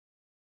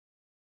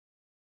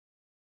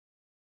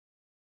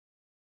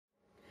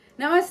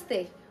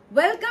Namaste.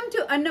 Welcome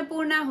to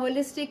Annapurna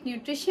Holistic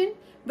Nutrition,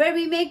 where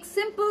we make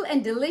simple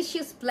and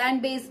delicious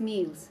plant-based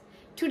meals.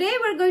 Today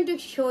we're going to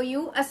show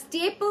you a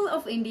staple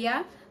of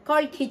India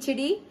called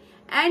Khichdi,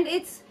 and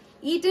it's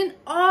eaten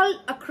all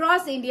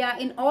across India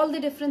in all the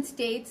different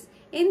states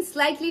in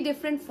slightly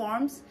different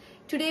forms.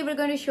 Today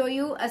we're going to show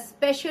you a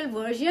special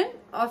version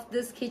of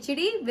this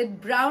Khichdi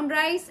with brown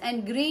rice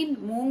and green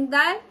moong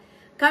dal.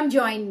 Come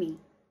join me.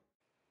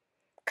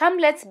 Come,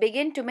 let's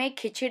begin to make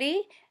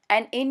khichdi,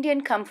 an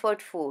Indian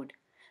comfort food.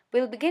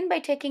 We'll begin by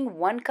taking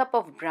 1 cup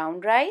of brown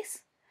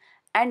rice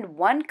and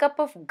 1 cup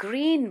of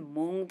green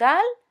moong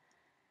dal.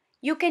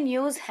 You can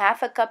use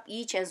half a cup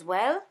each as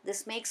well.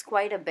 This makes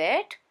quite a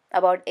bit,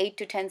 about 8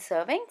 to 10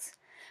 servings.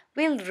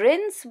 We'll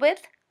rinse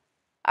with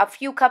a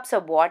few cups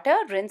of water,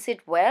 rinse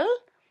it well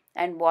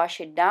and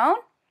wash it down.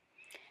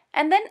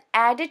 And then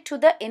add it to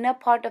the inner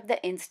part of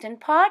the instant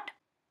pot.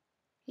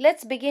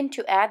 Let's begin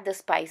to add the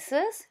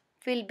spices.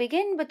 We'll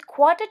begin with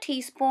 1/4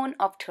 teaspoon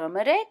of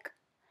turmeric,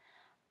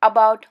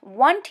 about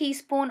 1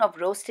 teaspoon of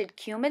roasted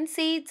cumin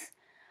seeds,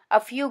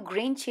 a few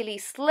green chili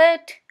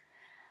slit,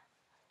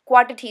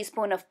 1/4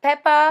 teaspoon of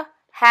pepper,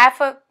 half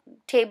a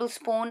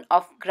tablespoon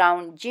of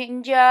ground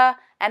ginger,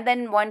 and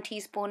then 1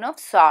 teaspoon of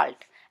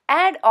salt.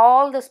 Add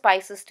all the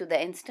spices to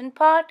the instant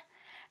pot,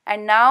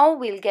 and now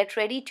we'll get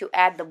ready to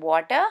add the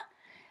water.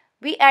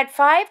 We add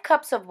 5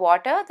 cups of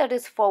water, that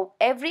is for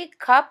every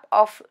cup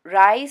of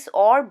rice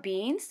or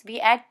beans,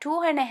 we add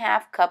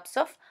 2.5 cups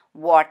of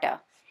water.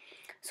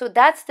 So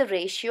that's the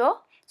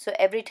ratio. So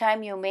every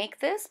time you make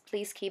this,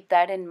 please keep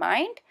that in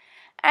mind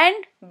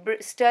and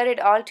stir it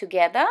all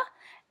together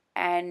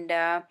and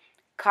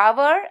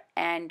cover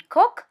and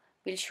cook.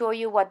 We'll show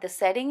you what the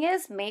setting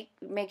is.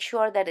 Make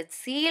sure that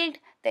it's sealed,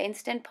 the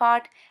instant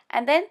pot,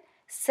 and then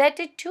set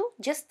it to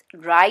just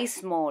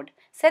rice mode.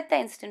 Set the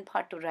instant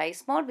pot to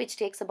rice mode, which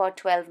takes about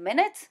 12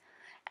 minutes,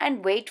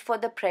 and wait for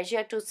the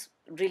pressure to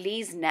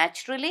release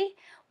naturally.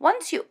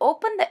 Once you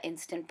open the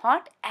instant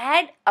pot,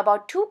 add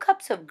about 2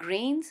 cups of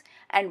greens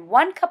and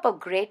 1 cup of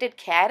grated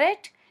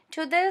carrot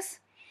to this.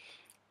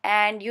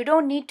 And you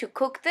don't need to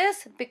cook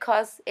this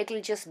because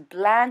it'll just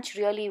blanch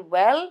really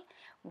well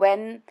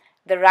when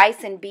the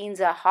rice and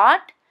beans are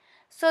hot.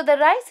 So the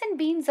rice and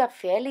beans are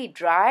fairly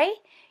dry.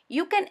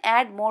 You can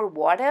add more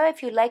water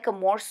if you like a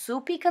more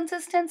soupy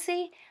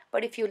consistency,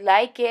 but if you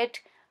like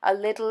it a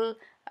little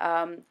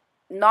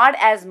not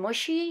as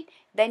mushy,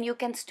 then you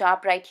can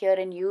stop right here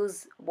and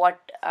use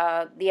what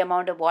the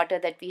amount of water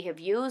that we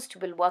have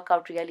used will work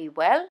out really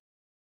well.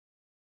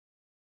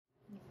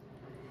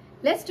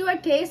 Let's do a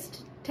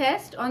taste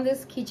test on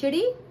this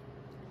khichdi.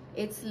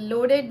 It's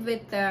loaded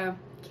with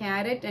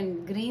carrot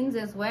and greens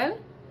as well.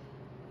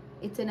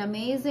 It's an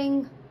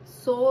amazing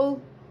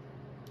soul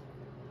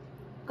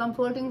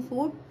comforting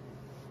food.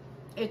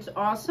 It's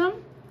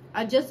awesome.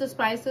 Adjust the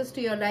spices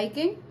to your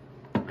liking,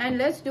 and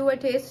let's do a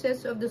taste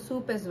test of the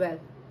soup as well.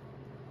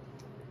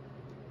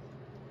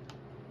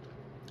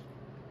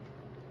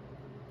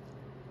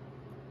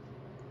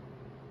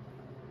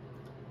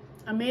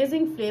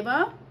 Amazing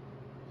flavor.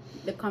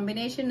 The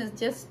combination is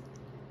just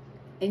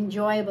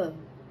enjoyable.